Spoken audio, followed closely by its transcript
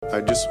I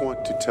just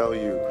want to tell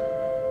you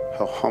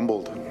how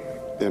humbled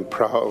and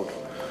proud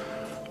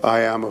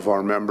I am of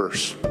our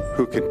members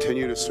who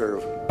continue to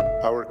serve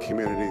our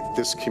community,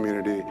 this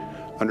community,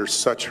 under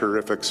such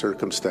horrific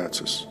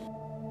circumstances.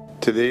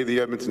 Today, the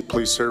Edmonton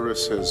Police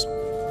Service has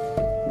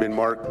been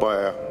marked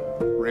by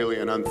really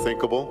an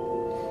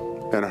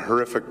unthinkable and a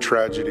horrific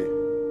tragedy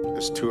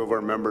as two of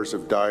our members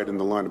have died in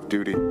the line of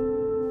duty.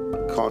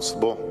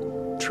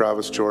 Constable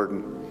Travis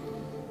Jordan,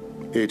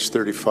 age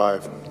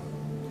 35,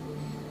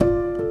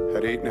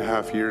 had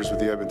 8.5 years with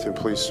the Edmonton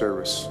Police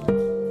Service,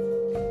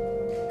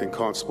 and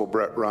Constable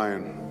Brett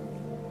Ryan,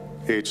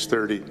 age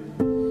 30,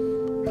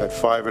 had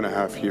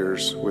 5.5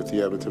 years with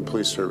the Edmonton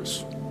Police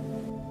Service.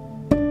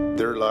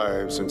 Their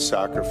lives and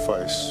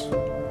sacrifice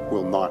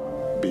will not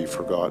be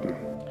forgotten.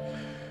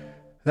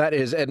 That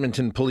is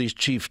Edmonton Police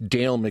Chief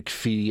Dale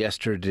McPhee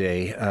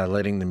yesterday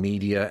letting the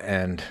media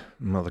and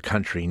the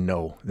country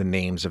know the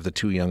names of the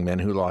two young men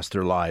who lost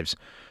their lives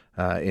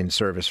in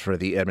service for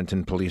the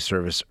Edmonton Police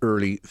Service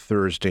early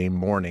Thursday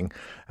morning.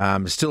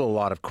 Still a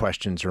lot of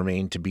questions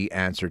remain to be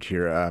answered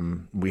here.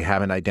 We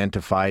haven't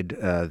identified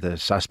the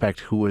suspect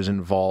who was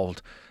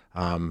involved.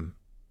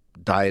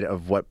 Died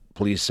of what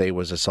police say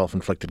was a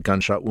self-inflicted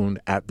gunshot wound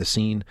at the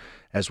scene,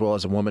 as well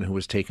as a woman who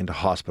was taken to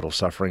hospital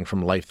suffering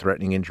from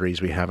life-threatening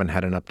injuries. We haven't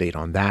had an update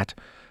on that.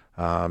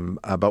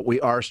 But we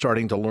are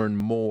starting to learn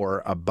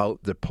more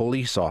about the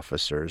police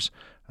officers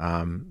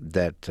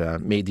that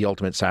made the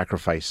ultimate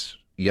sacrifice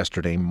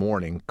yesterday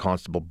morning.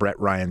 Constable Brett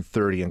Ryan,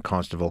 30, and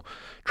Constable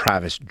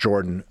Travis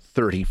Jordan,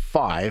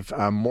 35.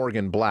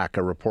 Morgan Black,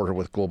 a reporter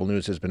with Global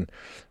News, has been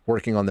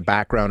working on the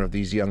background of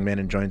these young men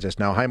and joins us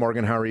now. Hi,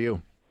 Morgan. How are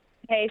you?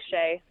 Hey,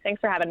 Shay. Thanks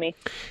for having me.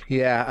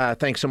 Yeah,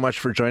 thanks so much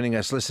for joining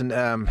us. Listen,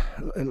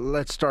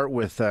 let's start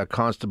with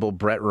Constable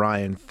Brett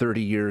Ryan,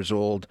 30 years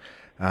old,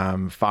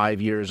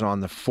 5 years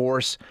on the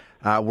force.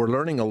 We're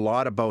learning a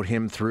lot about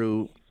him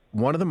through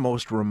one of the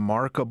most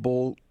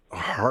remarkable,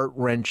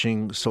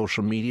 heart-wrenching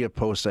social media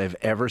posts I've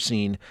ever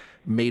seen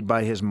made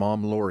by his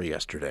mom, Lori,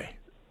 yesterday.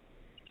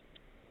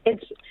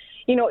 It's,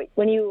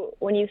 when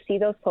you see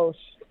those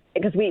posts,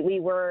 because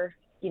we were,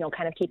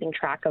 kind of keeping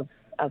track of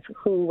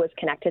who was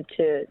connected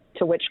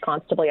to which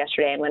constable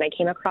yesterday. And when I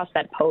came across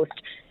that post,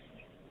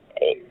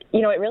 it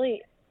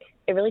really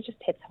just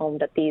hits home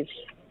that these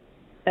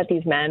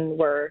men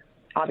were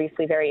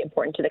obviously very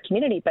important to the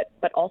community,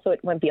 but also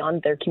it went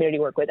beyond their community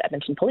work with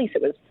Edmonton Police.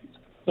 It was,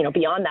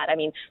 beyond that. I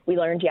mean, we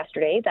learned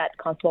yesterday that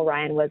Constable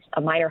Ryan was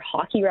a minor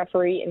hockey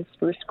referee in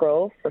Spruce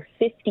Grove for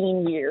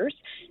 15 years,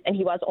 and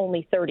he was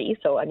only 30.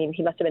 So, I mean,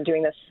 he must have been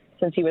doing this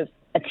since he was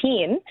a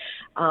teen.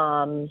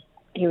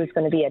 He was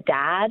going to be a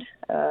dad.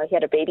 He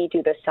had a baby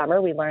due this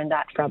summer. We learned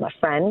that from a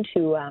friend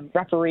who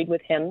refereed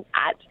with him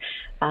at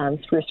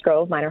Spruce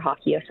Grove Minor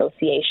Hockey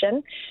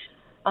Association.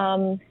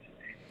 And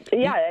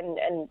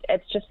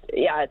it's just,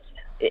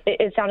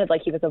 it sounded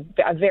like he was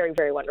a very,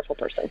 very wonderful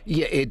person.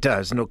 Yeah, it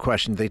does. No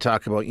question. They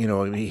talk about,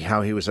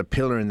 how he was a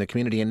pillar in the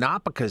community, and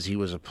not because he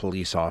was a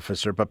police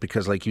officer, but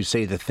because, like you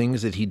say, the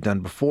things that he'd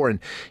done before. And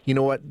you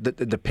know what?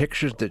 The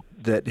pictures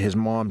that his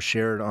mom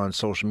shared on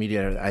social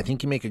media, I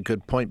think you make a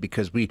good point,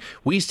 because we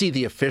see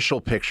the official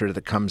picture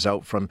that comes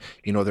out from,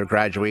 their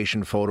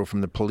graduation photo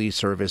from the police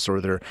service, or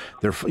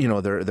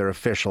their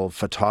official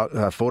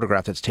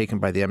photograph that's taken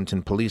by the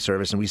Edmonton Police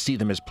Service, and we see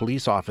them as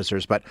police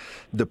officers. But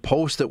the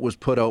post that was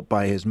put out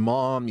by his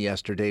mom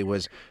yesterday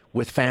was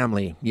with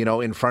family,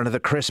 in front of the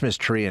Christmas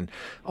tree and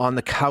on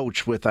the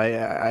couch with, I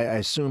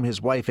assume,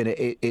 his wife. And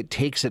it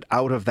takes it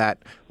out of that,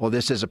 well,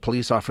 this is a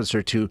police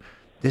officer, to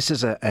this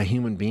is a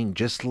human being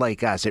just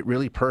like us. It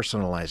really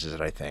personalizes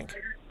it, I think.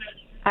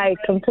 I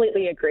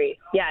completely agree.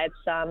 Yeah,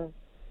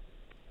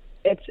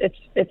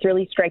 it's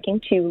really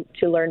striking to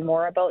learn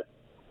more about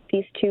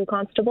these two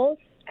constables.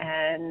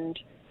 And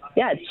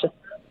yeah,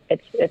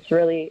 it's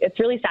really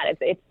sad.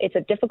 It's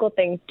a difficult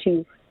thing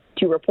to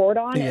report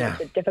on. Yeah.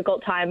 And it's a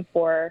difficult time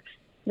for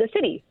the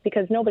city,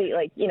 because nobody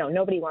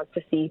wants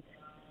to see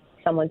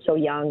someone so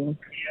young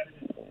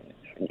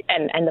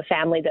and the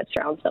family that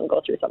surrounds them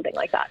go through something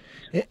like that.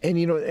 And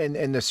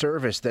and the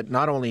service that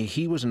not only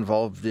he was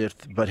involved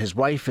with, but his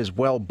wife as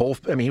well.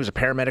 Both, he was a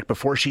paramedic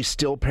before, she's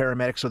still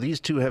paramedic. So these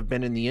two have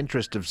been in the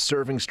interest of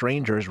serving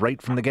strangers right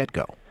from the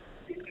get-go.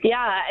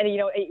 Yeah, and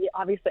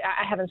obviously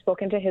I haven't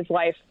spoken to his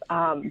wife,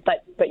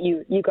 but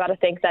you got to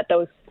think that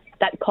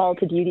that call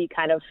to duty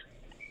kind of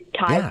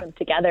ties them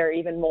together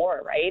even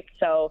more, right?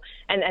 So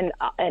and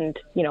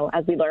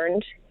as we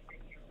learned,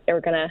 they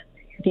were gonna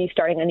be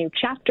starting a new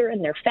chapter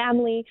in their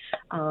family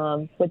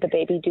with the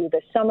baby due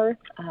this summer.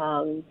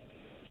 So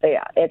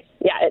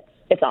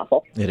it's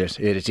awful. It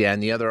is. Yeah,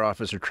 and the other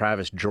officer,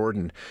 Travis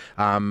Jordan.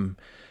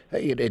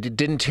 It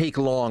didn't take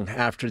long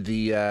after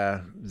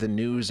the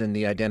news and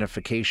the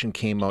identification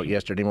came out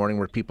yesterday morning,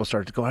 where people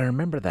started to go, I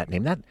remember that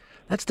name.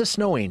 That's the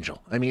Snow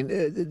Angel.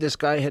 This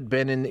guy had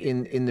been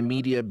in the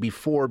media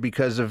before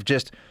because of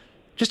just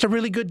a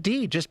really good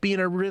deed, just being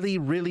a really,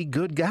 really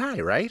good guy,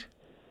 right?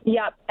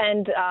 Yeah,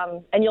 and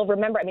you'll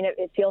remember,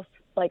 it feels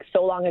like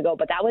so long ago,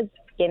 but that was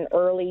in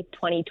early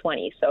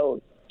 2020.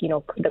 So,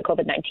 the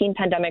COVID-19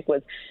 pandemic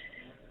was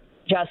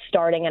just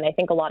starting, and I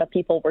think a lot of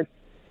people were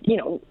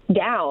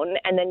down,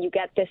 and then you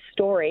get this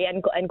story,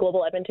 and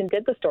Global Edmonton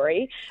did the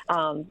story.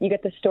 You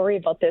get the story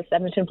about this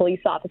Edmonton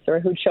police officer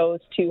who chose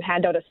to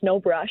hand out a snow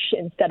brush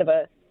instead of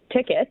a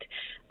ticket,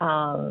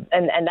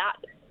 and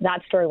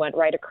that story went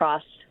right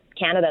across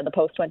Canada. The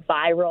post went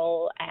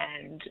viral,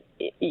 and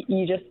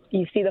you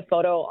see the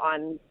photo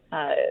on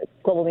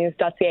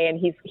globalnews.ca, and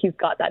he's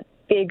got that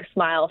big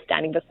smile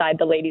standing beside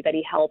the lady that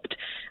he helped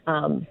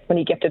when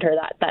he gifted her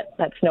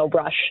that snow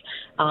brush.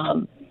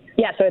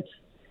 So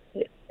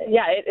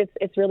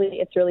it's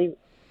really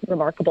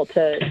remarkable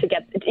to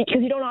get,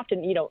 because you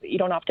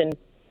don't often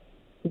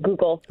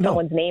Google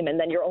someone's name and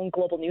then your own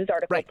Global News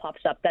article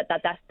pops up that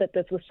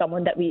this was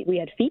someone that we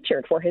had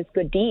featured for his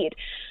good deed.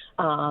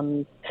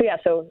 It's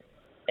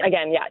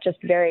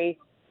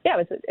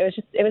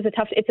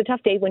a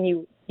tough day when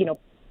you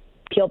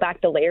peel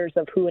back the layers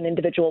of who an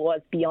individual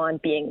was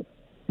beyond being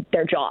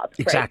their job.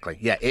 Exactly.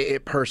 Right? Yeah,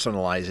 it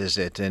personalizes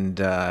it, and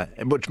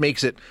which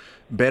makes it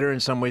better in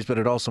some ways, but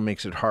it also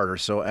makes it harder.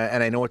 So,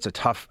 and I know it's a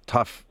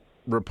tough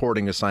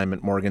reporting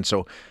assignment, Morgan.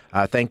 So,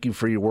 thank you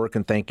for your work,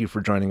 and thank you for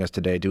joining us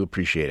today. I do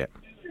appreciate it.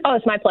 Oh,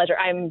 it's my pleasure.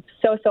 I'm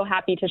so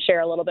happy to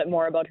share a little bit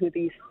more about who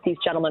these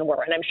gentlemen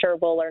were, and I'm sure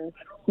we'll learn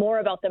more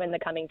about them in the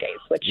coming days,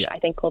 which I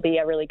think will be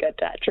a really good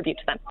tribute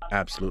to them.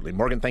 Absolutely.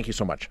 Morgan, thank you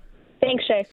so much. Thanks, Shay.